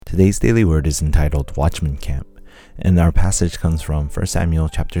Today's daily word is entitled Watchman Camp, and our passage comes from 1 Samuel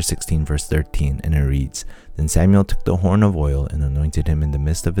chapter 16 verse 13, and it reads, Then Samuel took the horn of oil and anointed him in the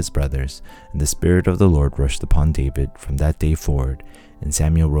midst of his brothers, and the Spirit of the Lord rushed upon David from that day forward, and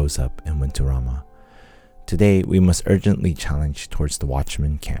Samuel rose up and went to Ramah. Today we must urgently challenge towards the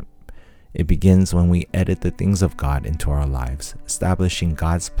Watchman Camp. It begins when we edit the things of God into our lives, establishing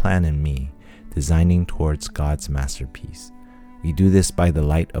God's plan in me, designing towards God's masterpiece. We do this by the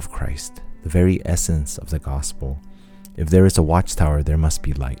light of Christ, the very essence of the gospel. If there is a watchtower, there must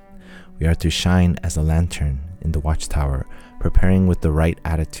be light. We are to shine as a lantern in the watchtower, preparing with the right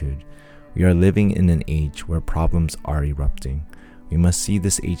attitude. We are living in an age where problems are erupting. We must see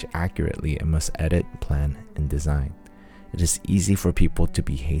this age accurately and must edit, plan, and design. It is easy for people to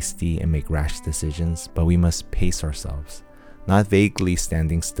be hasty and make rash decisions, but we must pace ourselves, not vaguely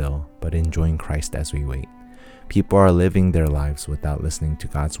standing still, but enjoying Christ as we wait. People are living their lives without listening to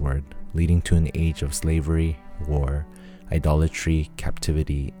God's word, leading to an age of slavery, war, idolatry,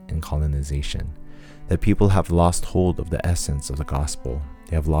 captivity, and colonization. That people have lost hold of the essence of the gospel.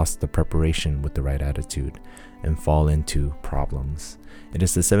 They have lost the preparation with the right attitude and fall into problems. It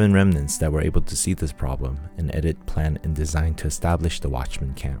is the 7 remnants that were able to see this problem and edit, plan, and design to establish the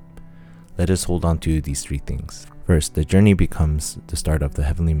Watchman Camp. Let us hold on to these 3 things. First, the journey becomes the start of the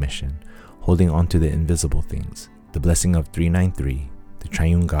heavenly mission, holding on to the invisible things, the blessing of 393, the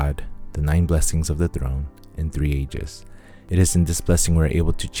triune God, the 9 blessings of the throne, and 3 ages. It is in this blessing we're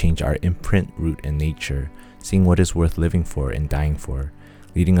able to change our imprint, root, and nature, seeing what is worth living for and dying for,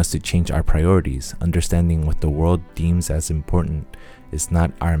 leading us to change our priorities, understanding what the world deems as important is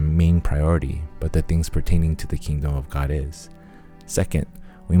not our main priority, but the things pertaining to the kingdom of God is. Second,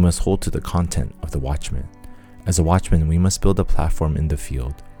 we must hold to the content of the watchman. As a watchman, we must build a platform in the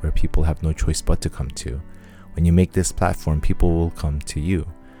field where people have no choice but to come to. When you make this platform, people will come to you.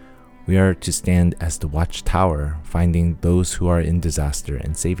 We are to stand as the watchtower, finding those who are in disaster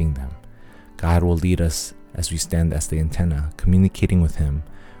and saving them. God will lead us as we stand as the antenna, communicating with Him,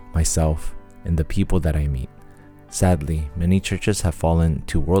 myself, and the people that I meet. Sadly, many churches have fallen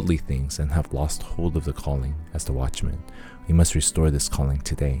to worldly things and have lost hold of the calling as the watchman. We must restore this calling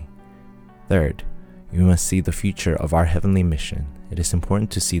today. Third, we must see the future of our heavenly mission. It is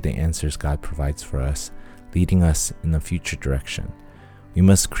important to see the answers God provides for us, leading us in a future direction. We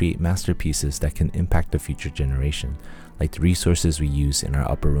must create masterpieces that can impact the future generation, like the resources we use in our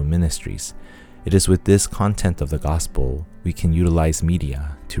upper room ministries. It is with this content of the gospel we can utilize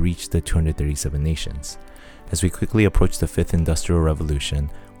media to reach the 237 nations. As we quickly approach the 5th Industrial Revolution,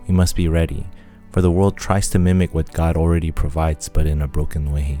 we must be ready, for the world tries to mimic what God already provides but in a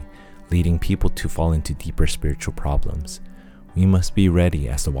broken way, leading people to fall into deeper spiritual problems. We must be ready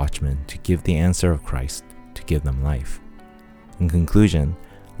as the watchman to give the answer of Christ, to give them life. In conclusion,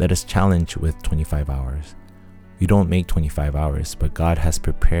 let us challenge with 25 hours. We don't make 25 hours, but God has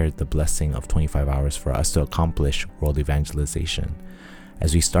prepared the blessing of 25 hours for us to accomplish world evangelization.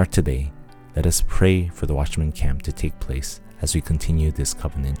 As we start today, let us pray for the Watchman Camp to take place as we continue this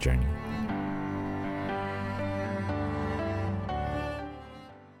covenant journey.